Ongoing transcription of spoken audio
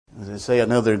say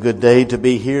another good day to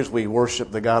be here as we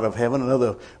worship the God of heaven.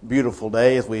 Another beautiful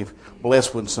day as we've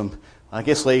blessed with some,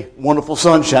 wonderful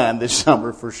sunshine this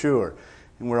summer for sure.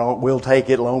 And we'll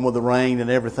take it along with the rain and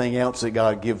everything else that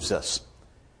God gives us.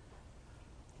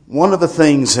 One of the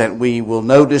things that we will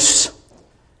notice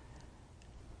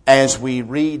as we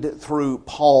read through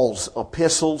Paul's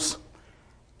epistles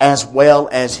as well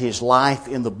as his life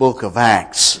in the book of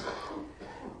Acts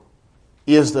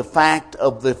is the fact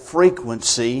of the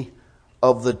frequency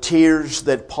of the tears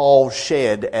that Paul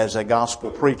shed as a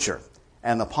gospel preacher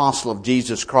and apostle of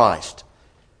Jesus Christ.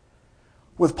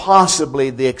 With possibly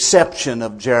the exception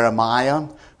of Jeremiah,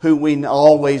 who we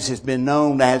always has been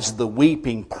known as the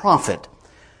weeping prophet.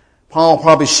 Paul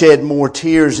probably shed more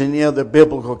tears than any other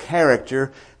biblical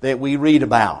character that we read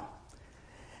about.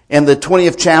 In the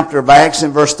 20th chapter of Acts, in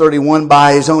verse 31,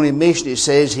 by his own admission, it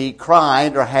says he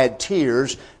cried or had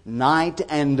tears night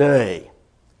and day.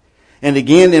 And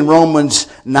again in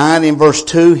Romans 9 in verse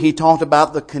 2, he talked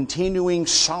about the continuing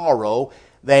sorrow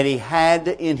that he had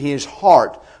in his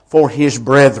heart for his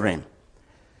brethren.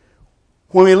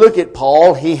 When we look at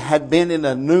Paul, he had been in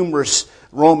numerous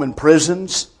Roman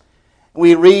prisons.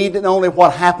 We read not only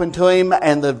what happened to him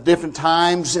and the different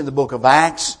times in the book of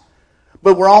Acts,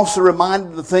 but we're also reminded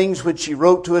of the things which he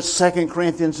wrote to us, 2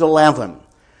 Corinthians 11.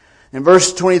 In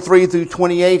verse 23 through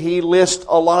 28, he lists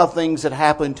a lot of things that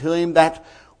happened to him that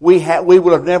we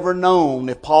would have never known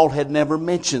if Paul had never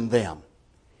mentioned them.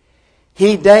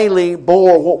 He daily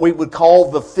bore what we would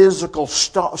call the physical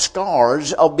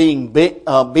scars of being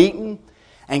beaten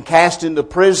and cast into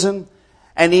prison,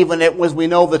 and even as we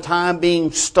know the time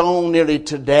being stoned nearly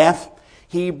to death.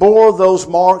 He bore those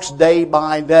marks day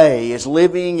by day as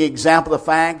living example of the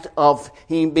fact of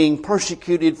him being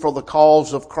persecuted for the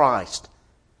cause of Christ.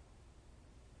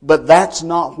 But that's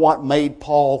not what made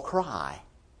Paul cry.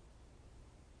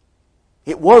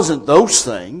 It wasn't those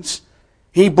things.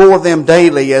 He bore them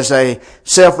daily as a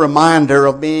self-reminder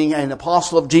of being an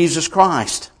apostle of Jesus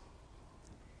Christ.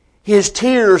 His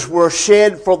tears were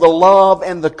shed for the love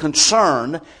and the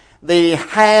concern that he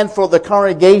had for the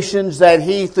congregations that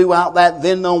he throughout that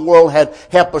then known world had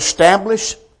helped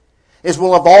establish, as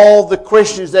well as all the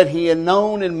Christians that he had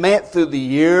known and met through the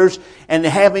years, and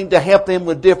having to help them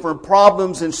with different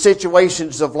problems and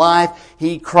situations of life,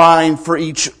 he cried for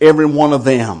every one of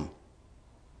them.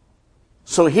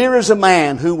 So here is a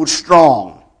man who was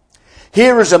strong.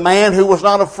 Here is a man who was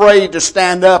not afraid to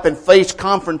stand up and face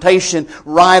confrontation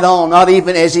right on, not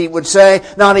even, as he would say,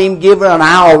 not even given an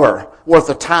hour worth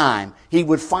of time. He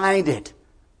would find it.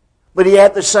 But he,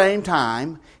 at the same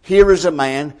time, here is a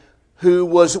man who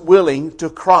was willing to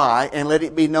cry and let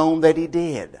it be known that he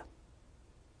did.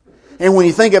 And when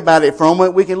you think about it for a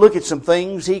moment, we can look at some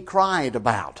things he cried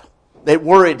about that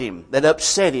worried him, that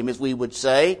upset him, as we would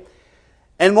say.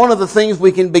 And one of the things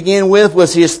we can begin with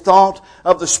was his thought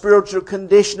of the spiritual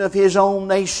condition of his own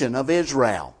nation, of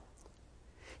Israel.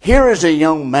 Here is a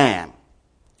young man,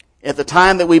 at the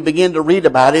time that we begin to read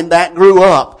about him, that grew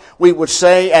up, we would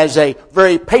say, as a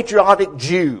very patriotic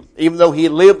Jew, even though he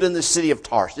lived in the city of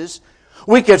Tarsus.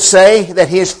 We could say that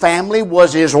his family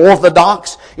was as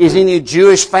orthodox as any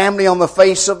Jewish family on the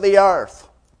face of the earth.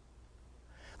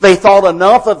 They thought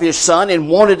enough of his son and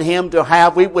wanted him to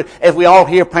have, as we all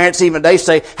hear parents even today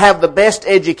say, have the best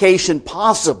education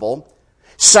possible,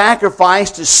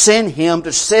 sacrificed to send him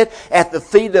to sit at the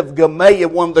feet of Gamaliel,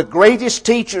 one of the greatest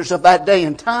teachers of that day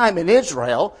and time in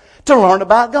Israel, to learn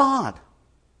about God.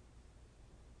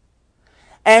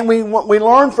 And we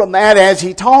learn from that as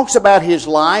he talks about his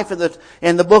life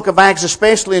in the book of Acts,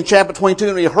 especially in chapter 22,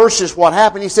 and rehearses what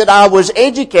happened. He said, I was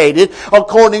educated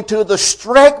according to the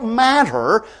strict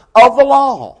matter of the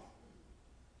law.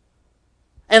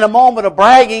 In a moment of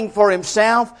bragging for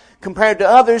himself compared to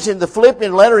others, in the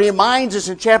Philippian letter, he reminds us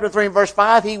in chapter 3 and verse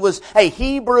 5, he was a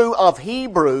Hebrew of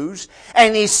Hebrews,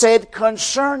 and he said,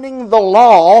 concerning the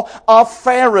law, a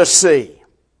Pharisee.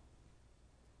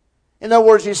 In other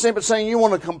words, he's simply saying, you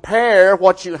want to compare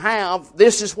what you have,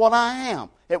 this is what I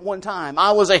am at one time.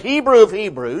 I was a Hebrew of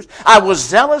Hebrews, I was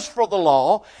zealous for the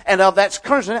law, and of that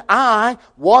concern, I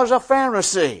was a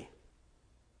Pharisee.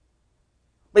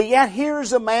 But yet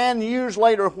here's a man years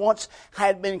later once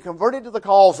had been converted to the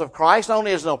cause of Christ, not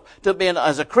only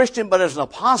as a Christian but as an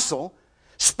apostle,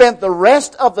 spent the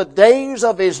rest of the days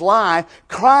of his life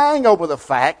crying over the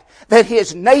fact that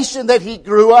his nation that he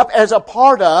grew up as a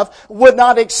part of would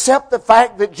not accept the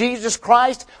fact that Jesus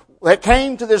Christ that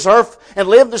came to this earth and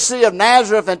lived in the city of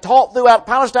Nazareth and taught throughout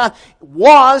Palestine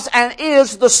was and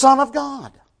is the Son of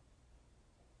God.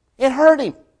 It hurt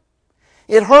him.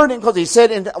 It hurt him because he said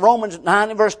in Romans 9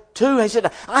 and verse 2, he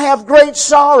said, I have great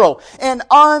sorrow and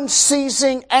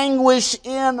unceasing anguish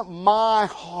in my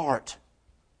heart.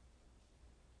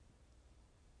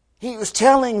 He was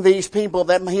telling these people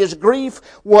that his grief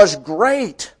was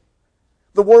great.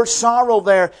 The word sorrow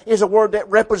there is a word that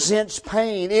represents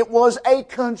pain. It was a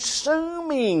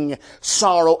consuming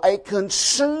sorrow, a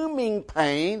consuming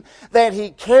pain that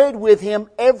he carried with him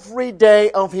every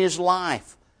day of his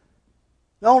life.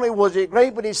 Not only was it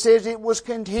great, but he says it was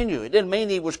continued. It didn't mean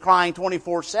he was crying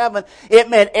 24/7. It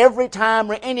meant every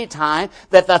time or any time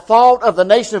that the thought of the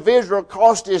nation of Israel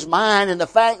crossed his mind and the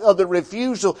fact of the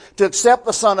refusal to accept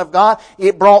the Son of God,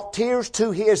 it brought tears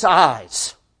to his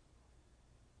eyes.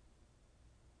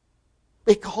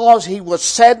 Because he was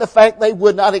sad the fact they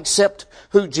would not accept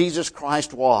who Jesus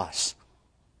Christ was.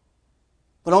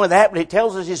 But only that, but he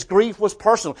tells us his grief was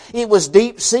personal. It was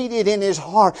deep-seated in his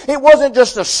heart. It wasn't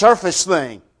just a surface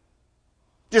thing.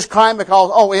 Just crying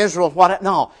because, oh, Israel, what?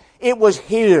 No. It was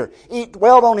here. It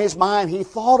dwelled on his mind. He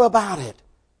thought about it.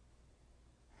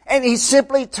 And he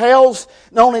simply tells,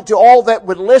 not only to all that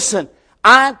would listen,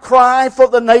 I cry for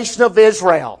the nation of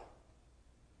Israel.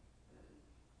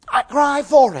 I cry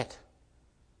for it.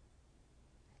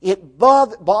 It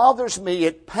bothers me,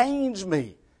 it pains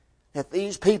me that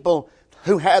these people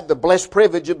who had the blessed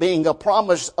privilege of being a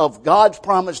promise of God's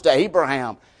promise to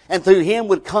Abraham, and through him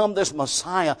would come this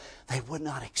Messiah, they would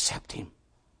not accept him.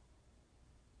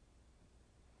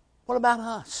 What about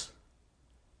us?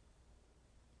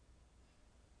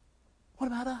 What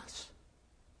about us?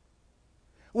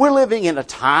 We're living in a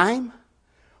time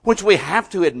which we have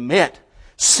to admit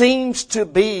seems to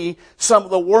be some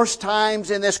of the worst times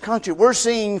in this country. We're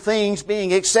seeing things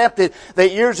being accepted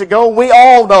that years ago we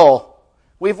all know.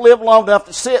 We've lived long enough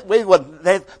to see it.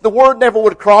 The word never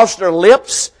would cross their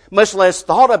lips, much less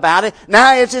thought about it.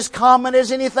 Now it's as common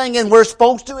as anything, and we're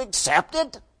supposed to accept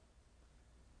it.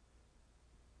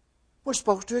 We're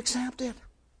supposed to accept it.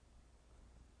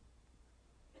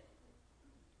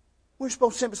 We're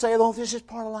supposed to simply say, oh, this is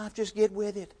part of life, just get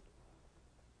with it.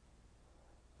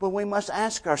 But we must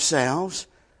ask ourselves,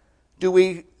 do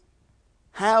we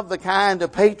have the kind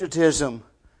of patriotism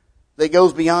that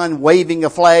goes beyond waving a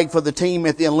flag for the team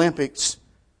at the Olympics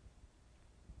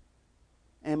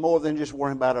and more than just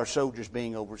worrying about our soldiers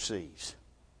being overseas?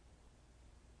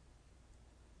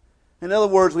 In other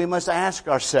words, we must ask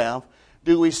ourselves,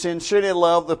 do we sincerely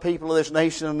love the people of this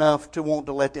nation enough to want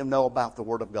to let them know about the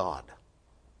Word of God?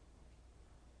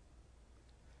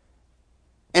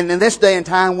 And in this day and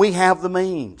time, we have the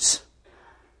means.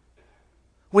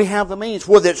 We have the means,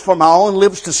 whether it's from our own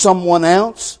lips to someone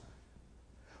else,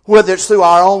 whether it's through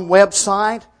our own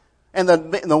website, and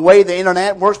the way the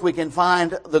internet works, we can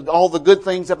find all the good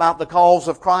things about the cause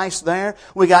of Christ there.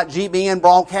 We got GBN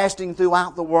broadcasting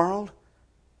throughout the world.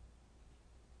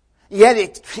 Yet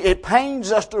it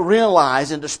pains us to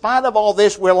realize, and despite of all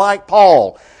this, we're like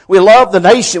Paul. We love the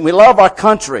nation. We love our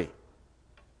country.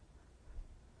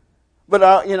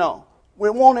 But, we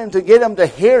want him to get them to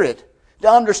hear it,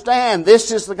 to understand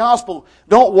this is the gospel.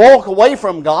 Don't walk away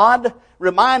from God.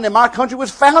 Remind them our country was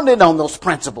founded on those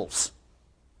principles.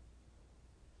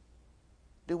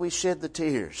 Do we shed the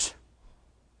tears?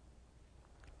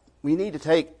 We need to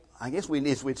take,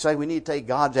 we'd say we need to take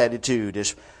God's attitude,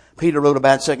 as Peter wrote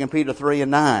about 2 Peter 3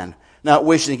 and 9. Not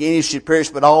wishing any should perish,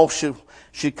 but all should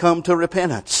come to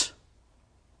repentance.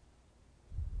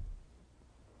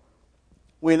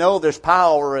 We know there's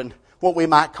power in what we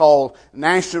might call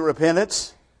national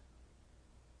repentance.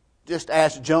 Just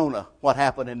ask Jonah what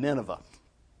happened in Nineveh.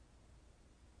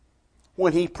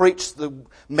 When he preached the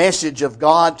message of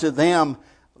God to them,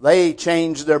 they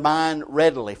changed their mind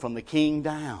readily from the king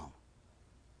down.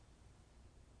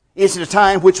 It's a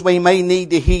time which we may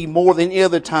need to heed more than any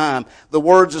other time the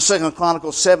words of 2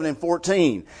 Chronicles 7 and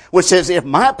 14, which says, if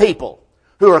my people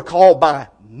who are called by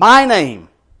my name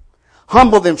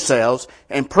humble themselves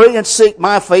and pray and seek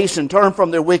my face and turn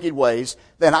from their wicked ways,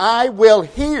 then I will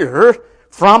hear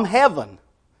from heaven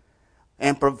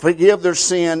and forgive their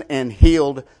sin and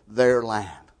heal their land.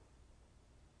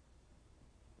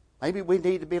 Maybe we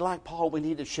need to be like Paul. We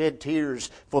need to shed tears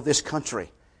for this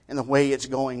country and the way it's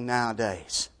going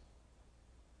nowadays.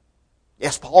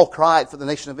 Yes, Paul cried for the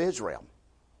nation of Israel.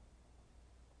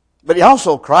 But he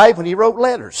also cried when he wrote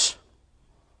letters.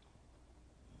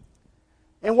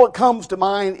 And what comes to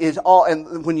mind is,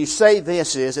 and when you say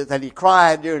this is that he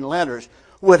cried during letters,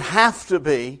 would have to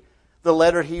be the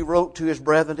letter he wrote to his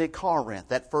brethren at Corinth,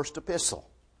 that first epistle.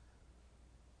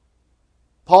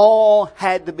 Paul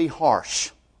had to be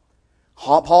harsh.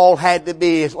 Paul had to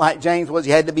be, like James was,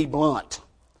 he had to be blunt.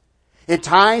 At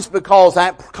times because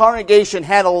that congregation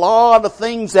had a lot of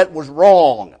things that was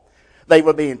wrong. They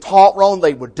were being taught wrong.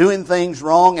 They were doing things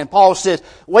wrong. And Paul says,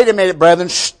 wait a minute, brethren,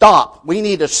 stop. We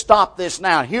need to stop this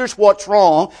now. Here's what's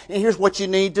wrong, and here's what you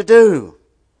need to do.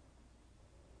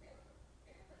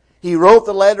 He wrote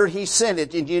the letter, he sent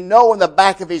it, and you know in the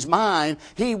back of his mind,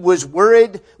 he was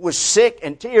worried, was sick,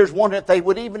 and tears, wondering if they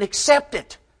would even accept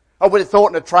it. Or would he throw it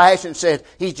in the trash and said,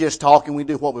 he's just talking, we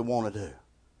do what we want to do.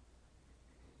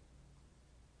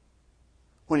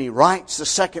 When he writes the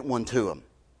second one to them,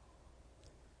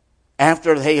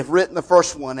 after they have written the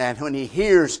first one, and when he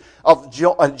hears of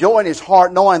joy in his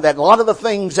heart, knowing that a lot of the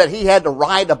things that he had to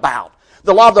write about,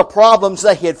 a lot of the problems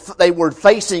they were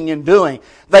facing and doing,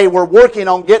 they were working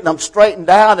on getting them straightened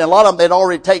out, and a lot of them they'd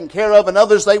already taken care of, and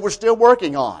others they were still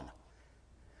working on.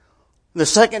 In the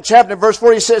second chapter, verse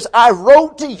 4, he says, I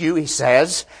wrote to you, he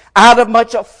says, out of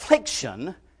much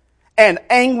affliction and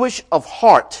anguish of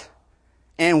heart,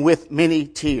 and with many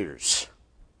tears.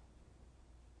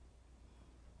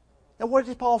 Now what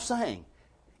is Paul saying?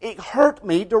 It hurt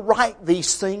me to write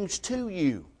these things to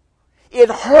you. It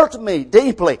hurt me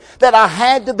deeply that I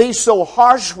had to be so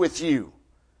harsh with you.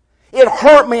 It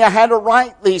hurt me I had to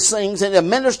write these things and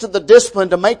administer the discipline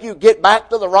to make you get back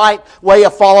to the right way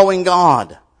of following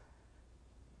God.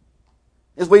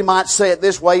 As we might say it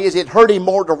this way, is it hurt him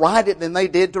more to write it than they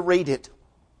did to read it.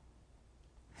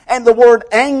 And the word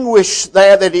anguish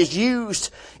there that is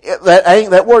used,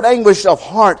 that word anguish of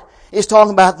heart, is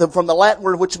talking about from the Latin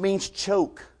word which means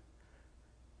choke.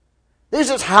 This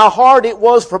is how hard it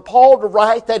was for Paul to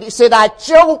write that he said, I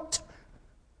choked.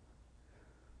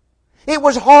 It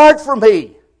was hard for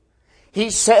me. He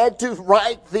said to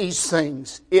write these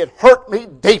things. It hurt me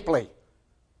deeply.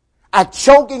 I'm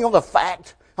choking on the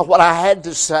fact of what I had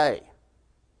to say.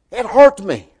 It hurt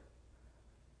me.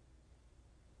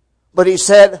 But he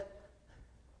said,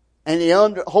 and he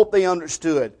hope they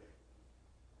understood,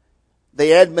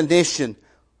 the admonition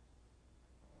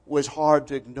was hard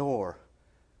to ignore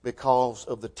because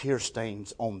of the tear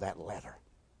stains on that letter.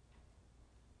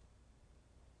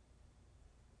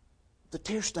 The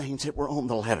tear stains that were on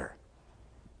the letter.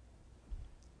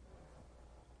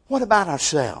 What about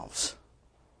ourselves?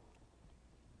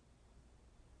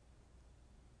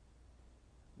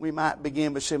 We might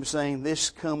begin by simply saying this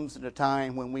comes at a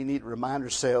time when we need to remind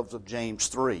ourselves of James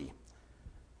 3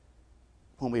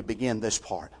 when we begin this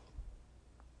part.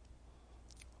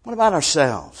 What about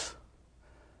ourselves?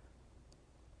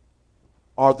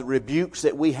 Are the rebukes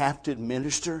that we have to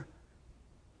administer,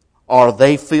 are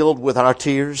they filled with our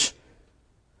tears?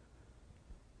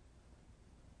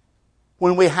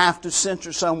 When we have to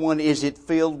censure someone, is it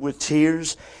filled with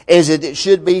tears? As it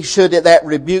should be, should that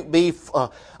rebuke be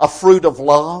a fruit of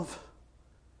love?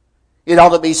 It ought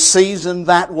to be seasoned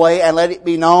that way and let it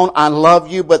be known, I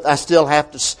love you, but I still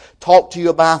have to talk to you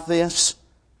about this.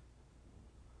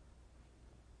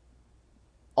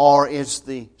 Or is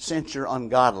the censure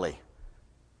ungodly,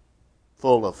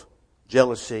 full of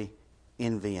jealousy,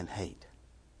 envy, and hate?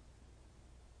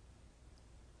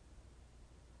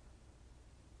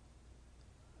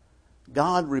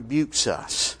 God rebukes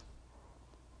us.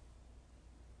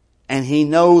 And He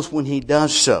knows when He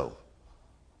does so.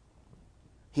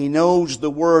 He knows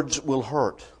the words will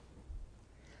hurt.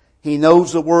 He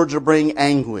knows the words will bring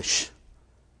anguish.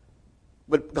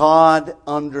 But God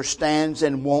understands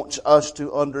and wants us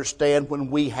to understand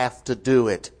when we have to do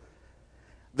it.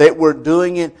 That we're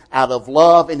doing it out of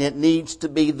love, and it needs to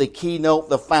be the keynote,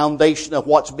 the foundation of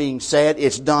what's being said.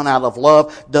 It's done out of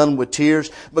love, done with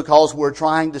tears, because we're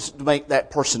trying to make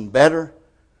that person better.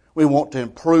 We want to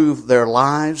improve their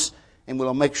lives, and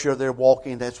we'll make sure they're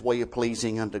walking that way of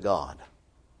pleasing unto God.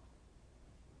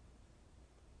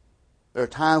 There are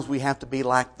times we have to be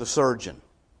like the surgeon.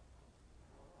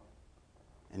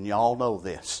 And you all know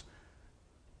this.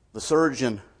 The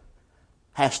surgeon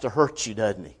has to hurt you,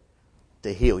 doesn't he,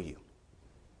 to heal you?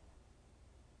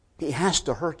 He has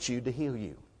to hurt you to heal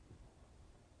you.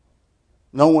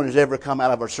 No one has ever come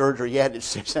out of a surgery yet and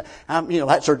says,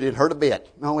 that surgery didn't hurt a bit.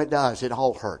 No, it does. It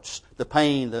all hurts. The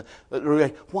pain,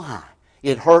 why?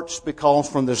 It hurts because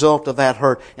from the result of that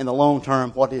hurt, in the long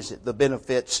term, what is it? The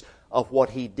benefits of what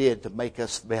He did to make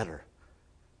us better.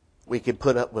 We can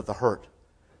put up with the hurt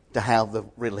to have the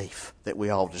relief that we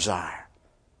all desire.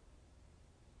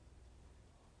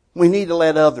 We need to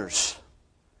let others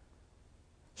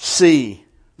see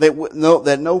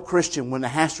that no Christian, when they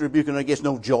has to rebuke them, gets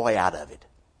no joy out of it.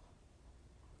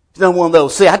 It's not one of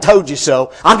those, see, I told you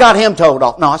so. I got him told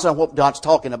off. No, that's not what God's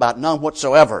talking about. None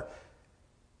whatsoever.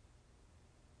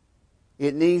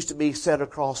 It needs to be set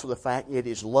across with the fact it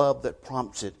is love that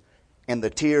prompts it. And the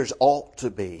tears ought to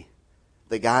be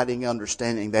the guiding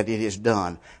understanding that it is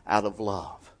done out of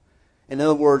love. In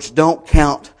other words, don't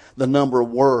count the number of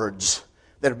words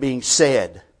that are being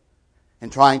said in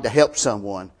trying to help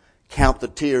someone. Count the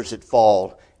tears that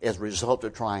fall as a result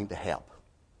of trying to help.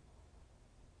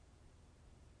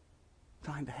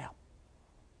 Trying to help.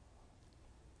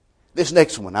 This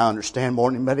next one I understand more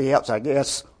than anybody else, I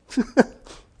guess.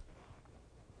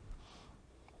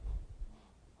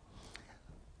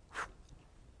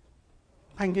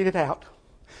 I can get it out.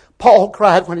 Paul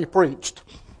cried when he preached.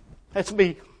 That's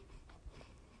me.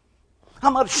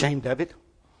 I'm not ashamed of it.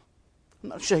 I'm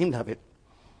not ashamed of it.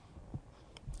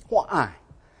 Why?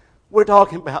 We're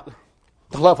talking about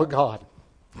the love of God.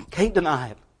 Can't deny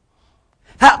it.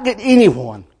 How could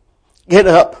anyone get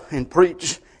up and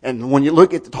preach, and when you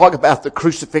look at talk about the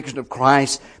crucifixion of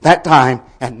Christ that time,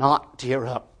 and not tear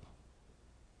up?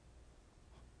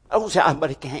 I don't say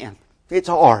anybody can. It's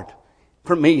hard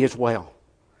for me as well.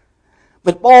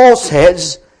 But Paul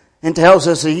says and tells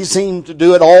us that he seemed to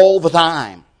do it all the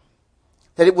time.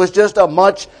 That it was just as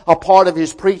much a part of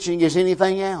his preaching as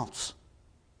anything else.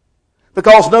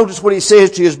 Because notice what he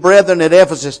says to his brethren at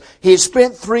Ephesus. He had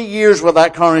spent 3 years with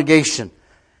that congregation.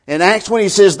 In Acts when he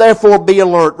says, therefore be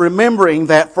alert, remembering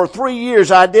that for 3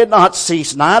 years I did not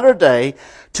cease night or day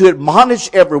to admonish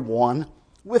everyone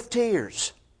with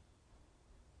tears.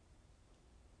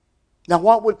 Now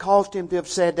what would cause him to have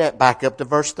said that? Back up to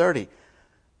verse 30.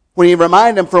 When he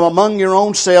reminded them, from among your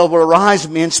own selves will arise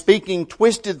men speaking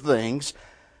twisted things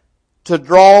to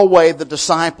draw away the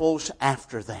disciples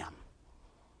after them.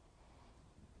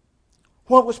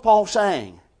 What was Paul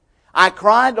saying? I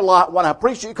cried a lot when I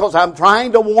preached to you because I'm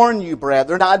trying to warn you,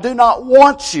 brethren. I do not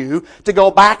want you to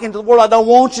go back into the world. I don't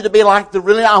want you to be like the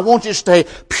religion. I want you to stay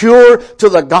pure to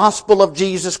the gospel of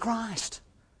Jesus Christ.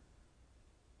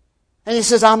 And he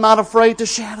says, I'm not afraid to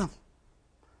shed them.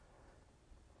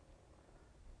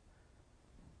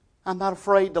 I'm not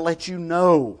afraid to let you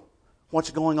know what's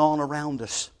going on around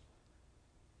us.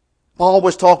 Paul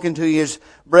was talking to his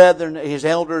brethren, his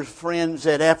elders, friends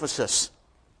at Ephesus,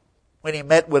 when he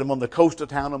met with them on the coastal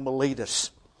town of Miletus.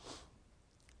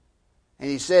 And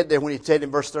he said there, when he said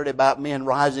in verse 30 about men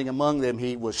rising among them,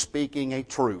 he was speaking a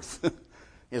truth,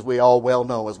 as we all well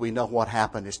know, as we know what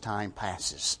happened as time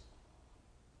passes.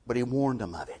 But he warned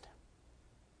them of it.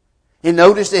 And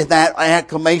notice in that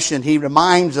acclamation, he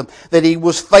reminds them that he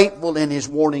was faithful in his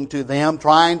warning to them,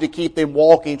 trying to keep them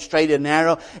walking straight and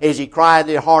narrow. As he cried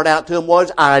their heart out to them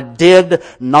was, I did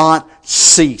not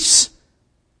cease.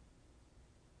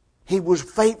 He was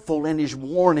faithful in his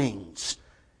warnings.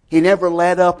 He never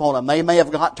let up on them. They may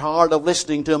have got tired of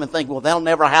listening to him and think, well, that'll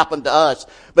never happen to us.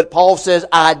 But Paul says,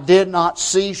 I did not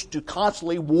cease to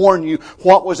constantly warn you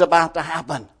what was about to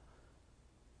happen.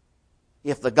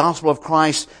 If the gospel of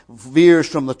Christ veers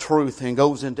from the truth and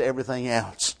goes into everything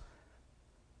else.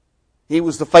 He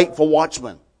was the faithful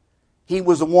watchman. He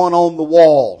was the one on the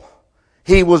wall.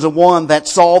 He was the one that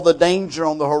saw the danger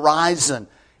on the horizon.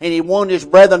 And he wanted his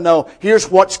brethren to know, here's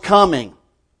what's coming.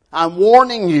 I'm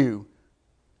warning you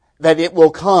that it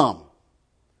will come.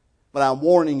 But I'm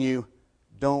warning you,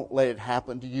 don't let it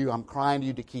happen to you. I'm crying to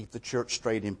you to keep the church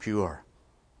straight and pure.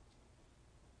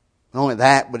 Not only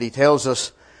that, but he tells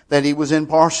us that he was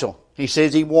impartial. He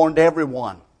says he warned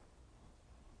everyone.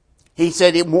 He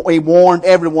said he warned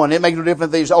everyone. It makes no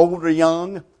difference if he's old or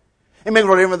young. It makes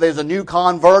no difference if there's a new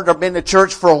convert or been to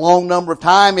church for a long number of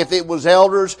time. If it was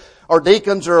elders or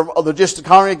deacons or just a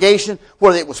congregation,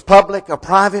 whether it was public or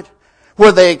private,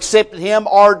 whether they accepted him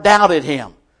or doubted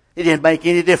him. It didn't make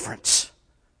any difference.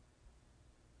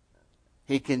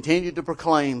 He continued to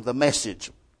proclaim the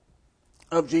message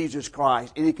of Jesus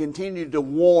Christ. And he continued to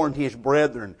warn his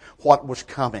brethren what was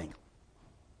coming.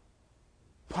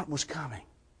 What was coming.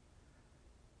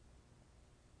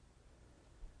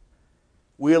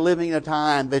 We're living in a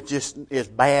time that's just as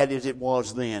bad as it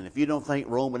was then. If you don't think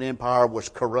Roman Empire was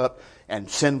corrupt and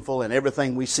sinful and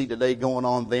everything we see today going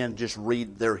on then, just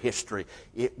read their history.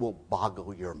 It will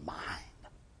boggle your mind.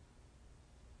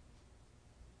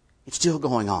 It's still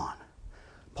going on.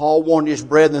 Paul warned his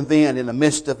brethren then in the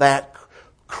midst of that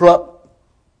corrupt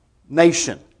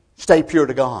nation, stay pure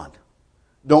to God.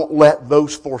 Don't let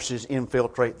those forces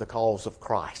infiltrate the cause of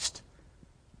Christ.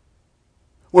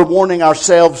 We're warning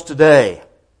ourselves today.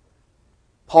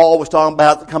 Paul was talking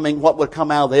about what would come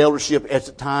out of the eldership as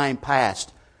the time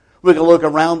passed. We can look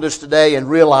around us today and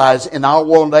realize in our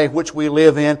world today which we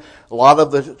live in, a lot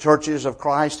of the churches of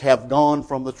Christ have gone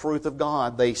from the truth of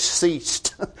God. They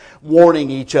ceased warning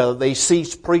each other. They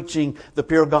ceased preaching the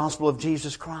pure gospel of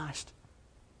Jesus Christ.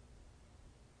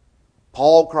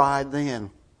 Paul cried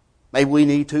then. Maybe we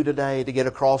need to today to get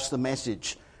across the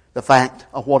message the fact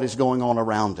of what is going on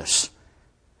around us.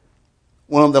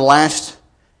 One of the last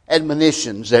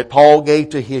admonitions that Paul gave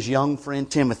to his young friend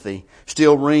Timothy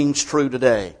still rings true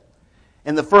today.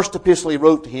 In the first epistle he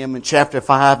wrote to him in chapter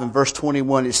 5 and verse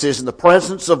 21, it says, "In the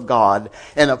presence of God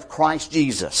and of Christ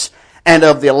Jesus and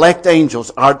of the elect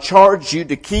angels, I charge you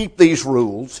to keep these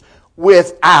rules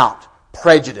without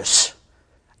prejudice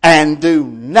and do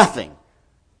nothing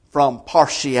from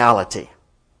partiality."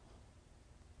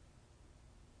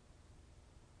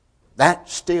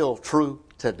 That's still true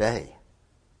today.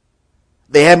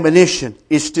 The admonition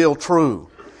is still true.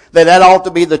 That ought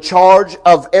to be the charge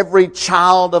of every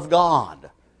child of God.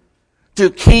 To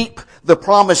keep the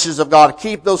promises of God,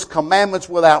 keep those commandments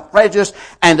without prejudice,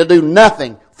 and to do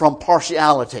nothing from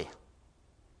partiality.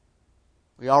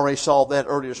 We already saw that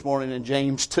earlier this morning in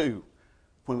James 2,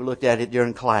 when we looked at it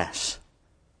during class.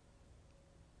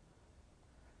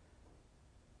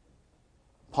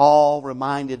 Paul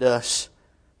reminded us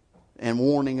and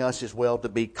warning us as well to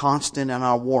be constant in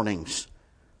our warnings,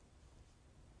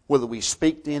 whether we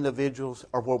speak to individuals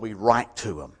or whether we write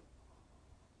to them.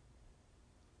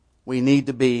 We need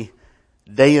to be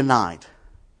day and night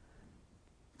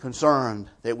concerned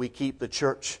that we keep the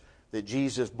church that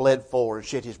Jesus bled for and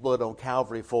shed His blood on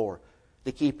Calvary for,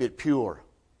 to keep it pure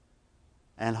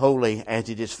and holy as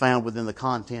it is found within the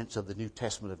contents of the New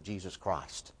Testament of Jesus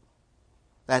Christ.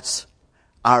 That's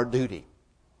our duty.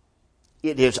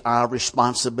 It is our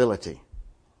responsibility.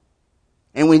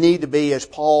 And we need to be, as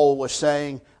Paul was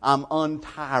saying, I'm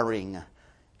untiring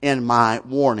in my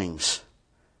warnings.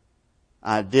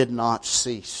 I did not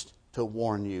cease to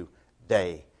warn you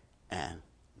day and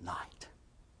night.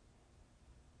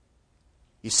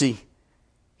 You see,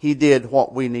 he did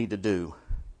what we need to do.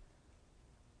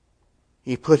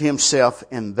 He put himself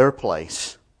in their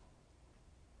place.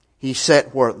 He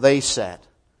sat where they sat.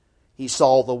 He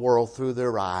saw the world through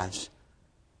their eyes.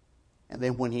 And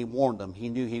then when he warned them, he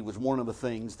knew he was one of the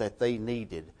things that they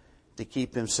needed to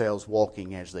keep themselves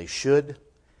walking as they should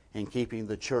and keeping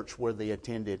the church where they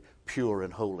attended pure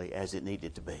and holy as it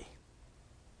needed to be.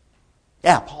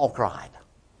 Yeah, Paul cried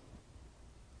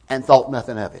and thought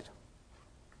nothing of it.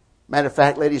 Matter of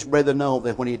fact, let his brother know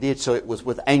that when he did so, it was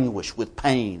with anguish, with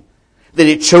pain. That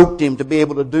it choked him to be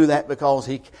able to do that because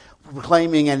he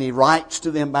proclaiming and he writes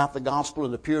to them about the gospel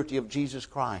and the purity of Jesus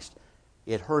Christ.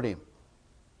 It hurt him.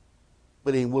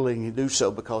 But he was willing to do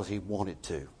so because he wanted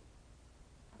to.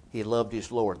 He loved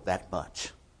his Lord that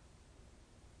much.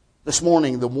 This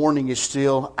morning, the warning is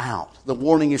still out. The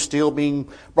warning is still being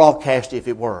broadcast, if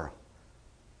it were.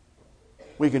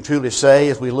 We can truly say,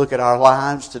 as we look at our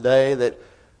lives today, that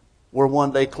we're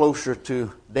one day closer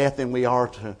to death than we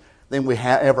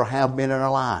ever have been in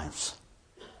our lives.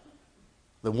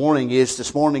 The warning is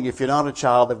this morning, if you're not a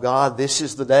child of God, this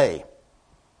is the day.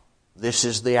 This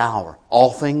is the hour.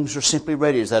 All things are simply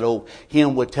ready, as that old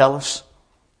hymn would tell us.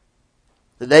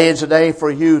 The day is a day for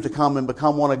you to come and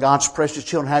become one of God's precious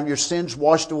children. Have your sins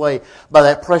washed away by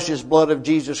that precious blood of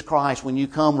Jesus Christ. When you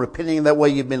come repenting that way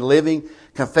you've been living,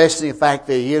 confessing the fact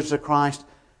that He is the Christ,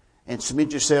 and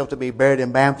submit yourself to be buried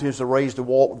in baptism, raised to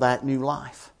walk that new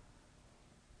life.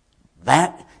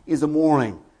 That is the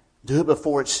morning. Do it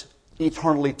before it's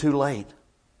eternally too late.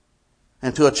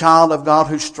 And to a child of God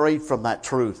who strayed from that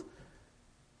truth,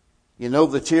 you know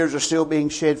the tears are still being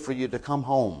shed for you to come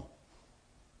home.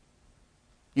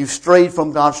 You've strayed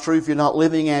from God's truth. You're not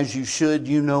living as you should.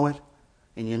 You know it.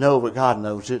 And you know that God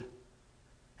knows it.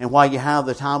 And while you have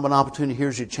the time and opportunity,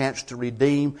 here's your chance to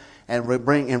redeem and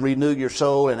renew your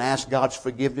soul and ask God's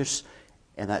forgiveness.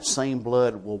 And that same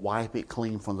blood will wipe it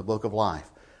clean from the book of life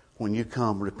when you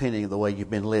come repenting of the way you've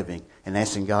been living and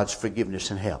asking God's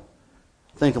forgiveness and help.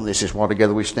 Think of this as while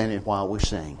together we stand and while we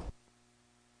sing.